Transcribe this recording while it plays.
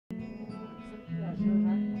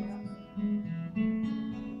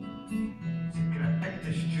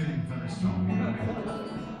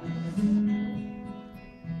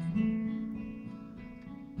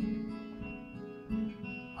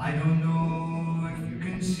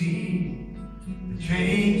can see the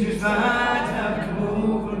changes that have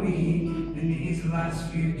come over me in these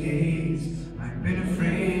last few days. I've been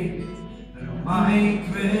afraid that I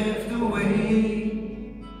might drift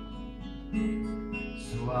away,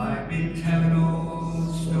 so I've been telling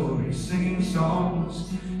old stories, singing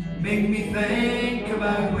songs that make me think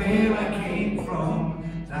about where I came from.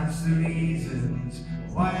 That's the reasons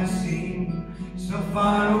why I seem so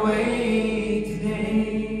far away today.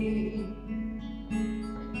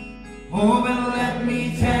 Oh, but let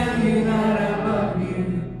me tell you that I love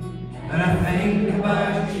you, that I think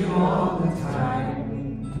about you all the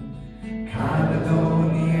time.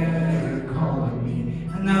 Caledonia, you're calling me,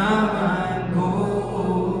 and now I'm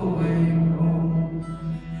going home.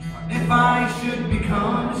 If I should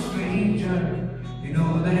become a stranger, you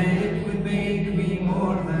know that it would make me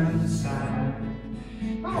more than sad.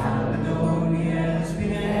 Caledonia's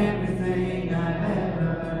been everything I've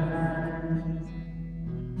ever had.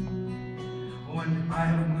 When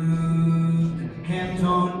I've moved and kept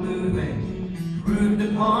on moving, proved the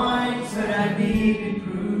points that I needed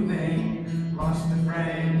proving, lost the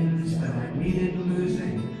friends that I needed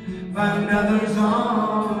losing, found others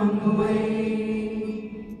on the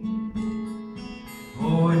way.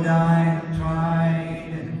 Oh, and I have tried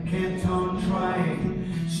and kept on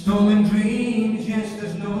trying, stolen dreams, yes,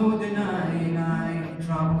 there's no denying. I have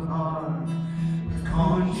traveled hard with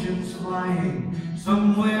conscience flying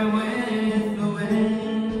somewhere with the wind.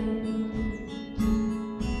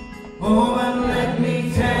 Oh, and let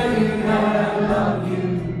me tell you that I love you,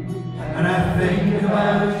 and I think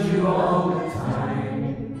about you all the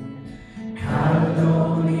time.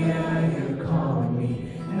 Caledonia, you're calling me,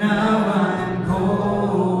 now I'm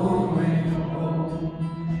going home.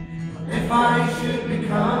 If I should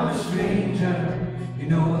become a stranger, you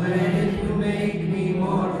know that it would make me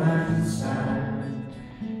more than sad.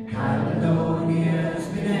 Caledonia's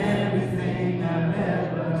been everything I've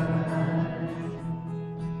ever had.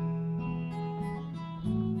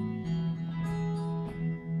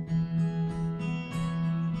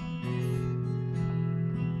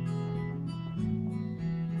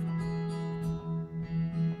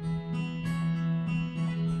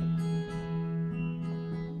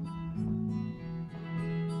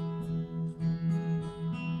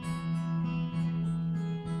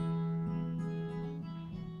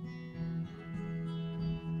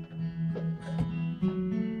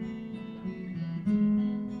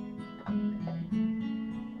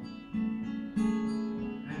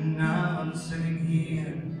 And now I'm sitting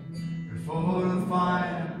here before the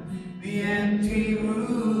fire, the empty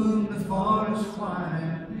room, the forest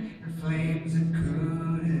quiet, the flames that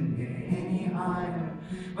couldn't get any higher.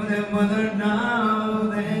 But they're withered now,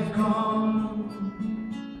 they've gone.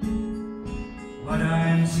 But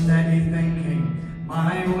I'm steady thinking,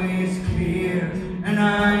 my way is clear, and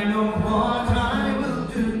I know what I will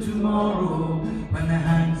do tomorrow. When the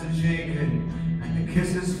hands are shaken and the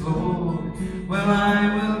kisses flow, well,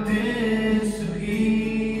 I will disappear.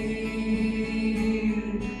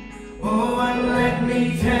 Oh, and let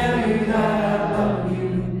me tell you that I love you,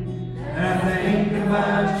 and I think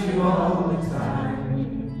about you all the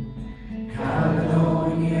time.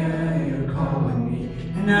 Caledonia, you're calling me,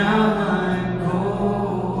 and now I'm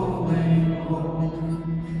going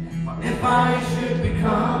home. But if I should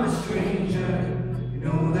become a stranger, you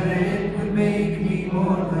know that it would make me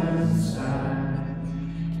more than sad.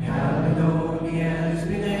 Caledonia's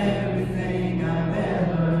been everything I've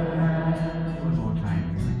ever had. One more time,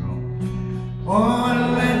 here we go. Oh, and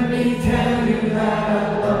let me tell you that I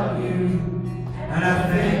love you, and I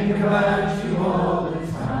think about you all the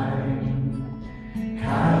time.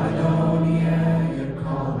 Caledonia, you're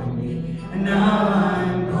calling me, and now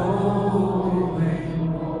I'm going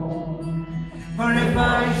home. For if I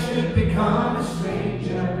should become a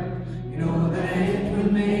stranger, you know that it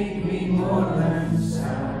would make me more than